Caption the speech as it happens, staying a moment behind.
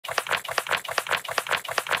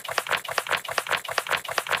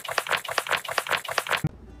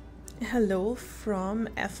Hello from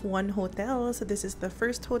F1 Hotel. So this is the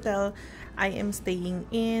first hotel I am staying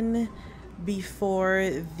in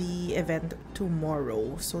before the event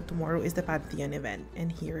tomorrow. So tomorrow is the Pantheon event,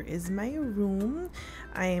 and here is my room.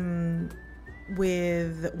 I'm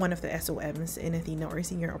with one of the SOMs in Athena, or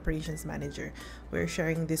Senior Operations Manager. We're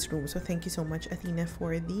sharing this room, so thank you so much, Athena,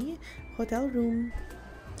 for the hotel room.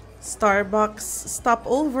 Starbucks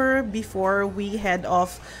stopover before we head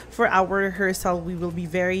off for our rehearsal. We will be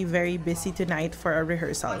very busy tonight for our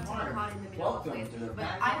rehearsal. Welcome to the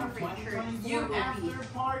I'm pretty sure you after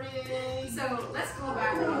party. So let's go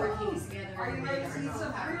back to our keys together. Are you ready to see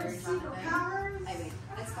some superpowers? I mean,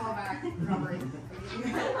 let's go back. Robert.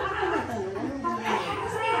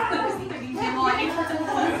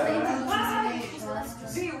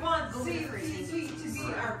 3, 1, 2, 3 to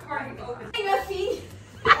be our party open.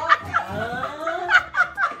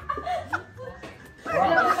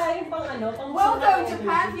 Welcome to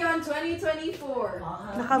Pantheon 2024.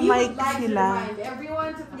 We would like to remind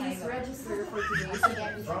everyone to please register for today's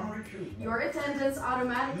event. Your attendance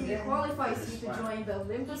automatically qualifies you to join the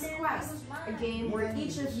Olympus Quest, a game where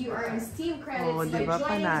each of you earns team credits by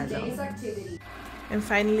joining today's activity. I'm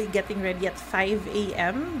finally getting ready at 5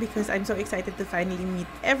 a.m. because I'm so excited to finally meet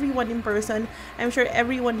everyone in person. I'm sure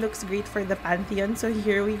everyone looks great for the Pantheon, so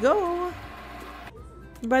here we go.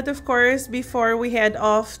 But of course, before we head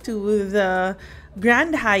off to the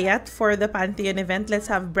Grand Hyatt for the Pantheon event, let's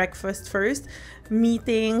have breakfast first.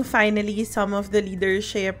 Meeting finally some of the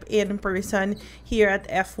leadership in person here at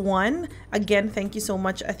F1. Again, thank you so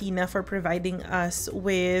much, Athena, for providing us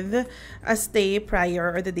with a stay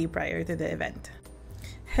prior or the day prior to the event.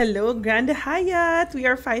 Hello, Grand Hyatt! We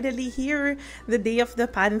are finally here the day of the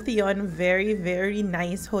Pantheon. Very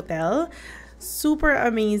nice hotel. Super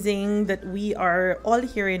amazing that we are all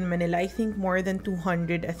here in Manila. I think more than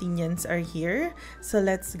 200 Athenians are here. So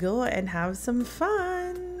let's go and have some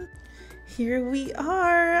fun. Here we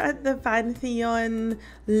are at the Pantheon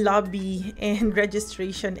lobby and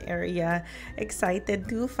registration area. Excited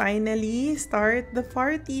to finally start the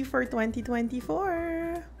party for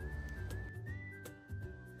 2024.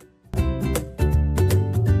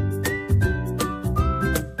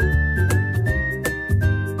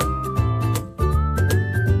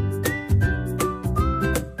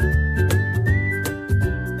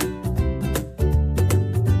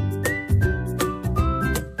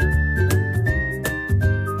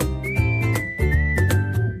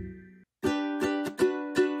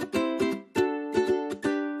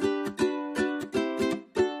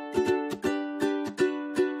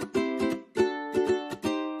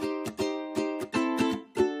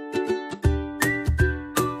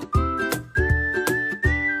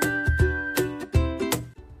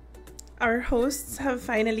 Our hosts have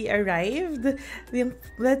finally arrived.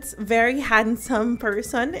 That very handsome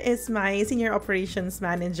person is my Senior Operations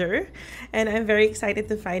Manager, and I'm very excited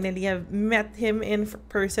to finally have met him in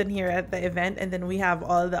person here at the event, and then we have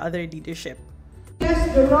all the other leadership.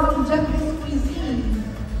 Yes, the wrong Japanese cuisine.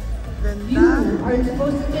 You are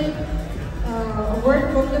supposed to take a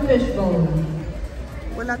word from the fishbowl.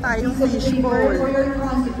 Wala tayong fishbowl. For your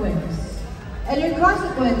consequence. And your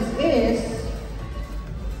consequence is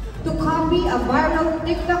to copy a viral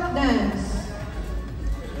TikTok dance.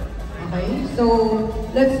 Okay, so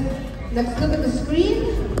let's look at the screen.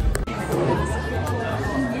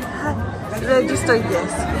 Registered,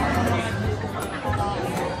 yes.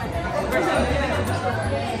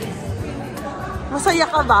 Masaya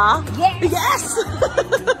ka ba? Yes! Yes!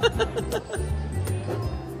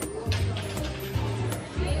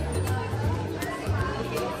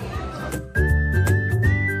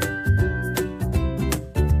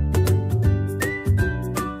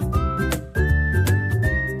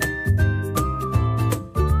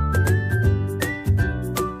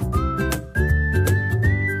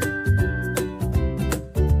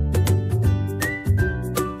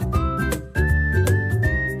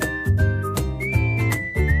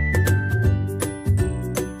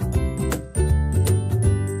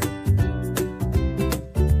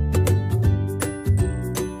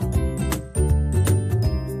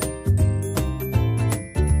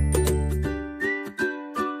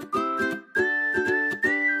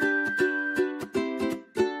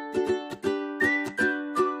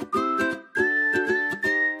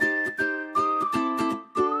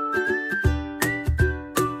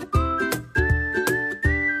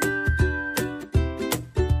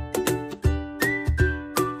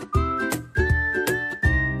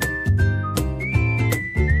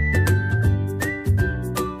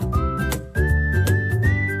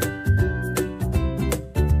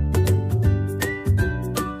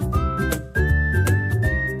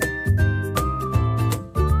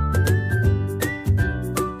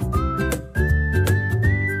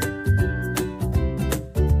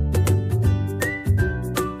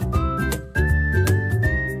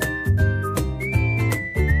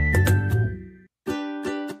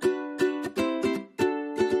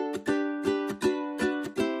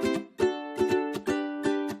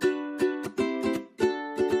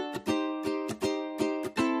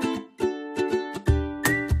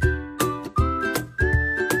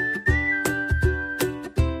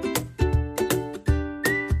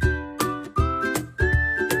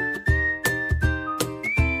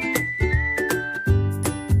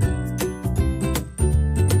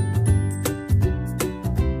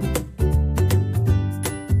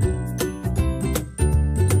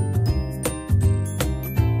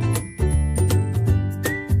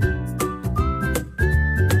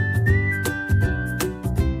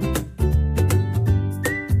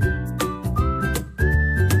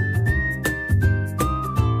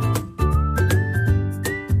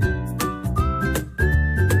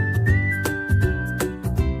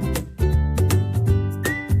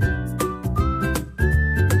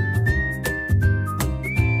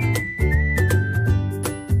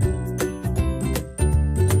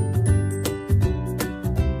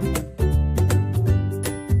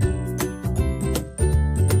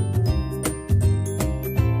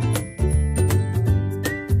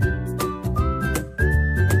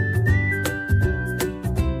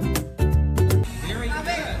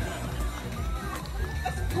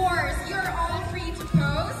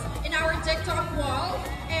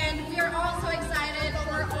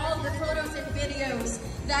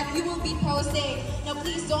 that you will be posting. Now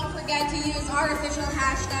please don't forget to use our official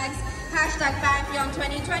hashtags, hashtag Pantheon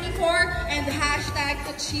 2024 and hashtag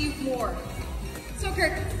Achieve More. So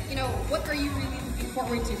Kirk, you know, what are you really looking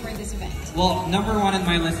forward to for this event? Well, number one on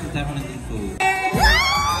my list is definitely food.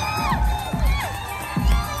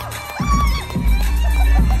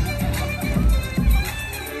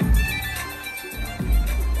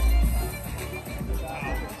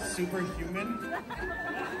 Superhuman?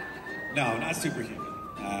 No, not superhuman.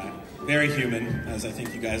 Very human, as I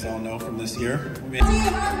think you guys all know from this year. Team,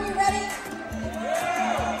 are we ready?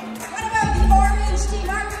 What about the orange team?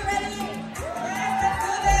 Are we ready?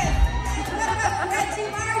 What about the red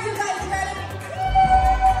team? Are you guys ready?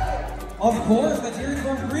 Of course, let's hear it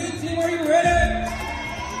from green team. Are you ready?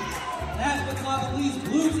 Last but not least,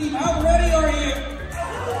 blue team, how ready are you?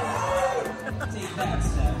 Take that,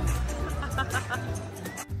 Steph.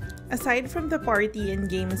 Aside from the party and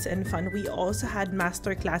games and fun, we also had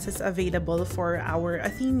master classes available for our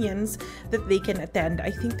Athenians that they can attend. I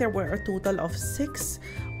think there were a total of 6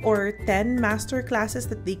 or 10 master classes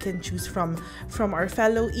that they can choose from our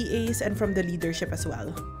fellow EAs and from the leadership as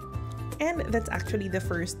well. And that's actually the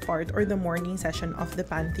first part or the morning session of the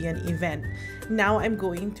Pantheon event. Now I'm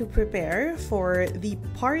going to prepare for the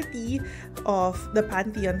party of the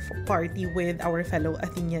Pantheon party with our fellow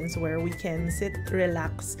Athenians, where we can sit,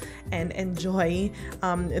 relax, and enjoy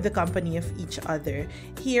the company of each other.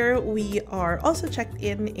 Here we are also checked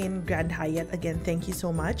in Grand Hyatt. Again, thank you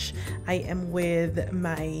so much. I am with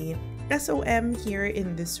my SOM here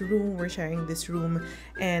in this room. We're sharing this room,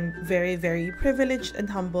 and very, very privileged and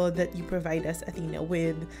humbled that you provide us, Athena,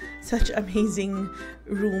 with such amazing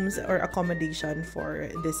rooms or accommodation for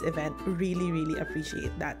this event. Really, really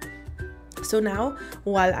appreciate that. So now,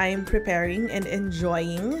 while I'm preparing and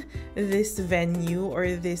enjoying this venue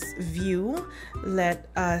or this view, let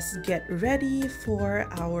us get ready for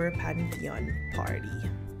our Pantheon party.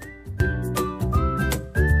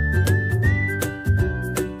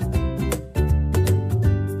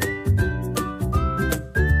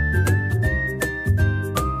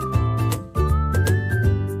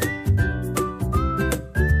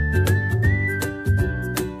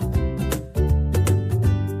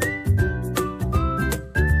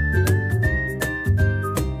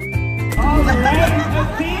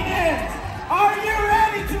 Athenians, are you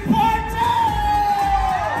ready to party?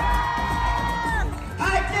 I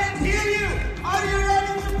can't hear you. Are you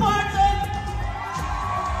ready to party?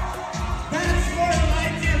 That's more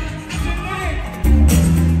like it tonight.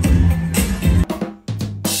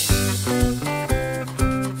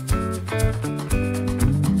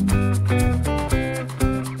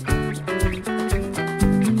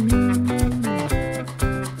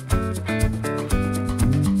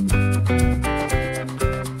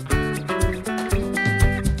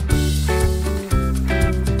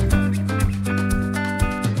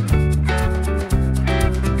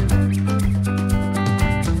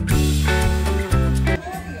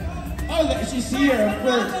 She's here, of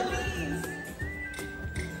course.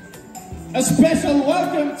 A special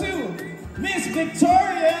welcome to Miss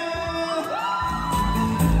Victoria!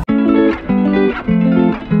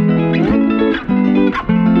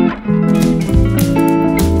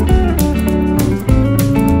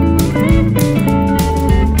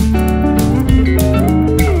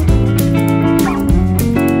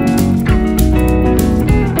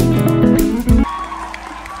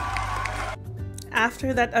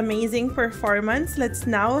 After that amazing performance, let's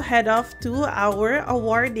now head off to our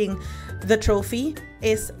awarding. The trophy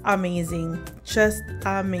is amazing. Just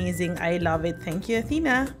amazing. I love it. Thank you,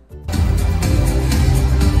 Athena.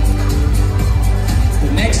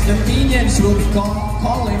 The next Athenians will be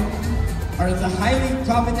calling are the highly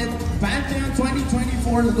coveted Pantheon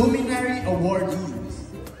 2024 Luminary Awardees.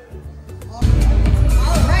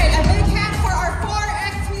 Alright, a big hand for our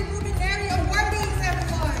 4x3 Luminary Awardees,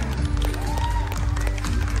 everyone!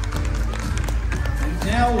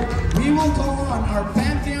 Now, we will call on our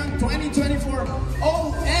Pantheon 2024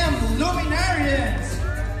 OM Luminarians.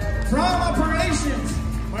 From Operations,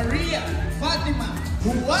 Maria, Fatima,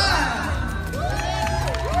 Juan.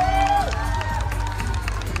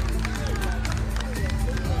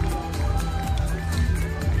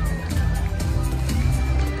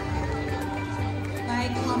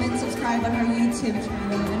 Like, comment, subscribe on our YouTube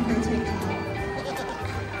channel and her TikTok.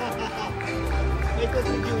 May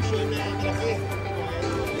contribution na malaki.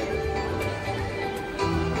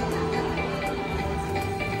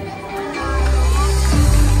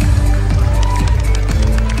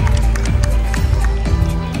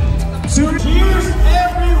 Cheers,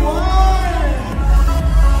 everyone!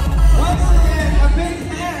 Once again, a big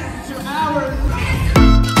hand to our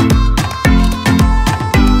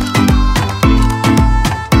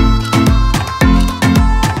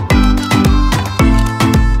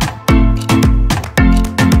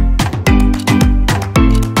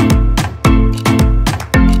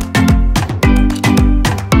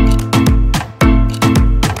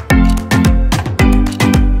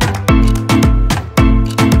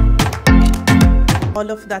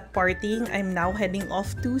of that partying, I'm now heading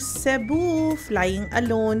off to Cebu, flying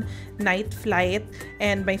alone, night flight,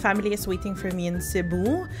 and my family is waiting for me in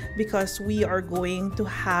Cebu because we are going to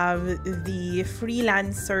have the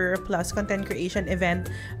Freelancer plus content creation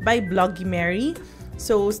event by Bloggy Mary.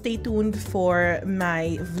 So stay tuned for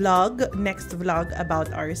my vlog, next vlog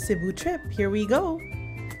about our Cebu trip. Here we go.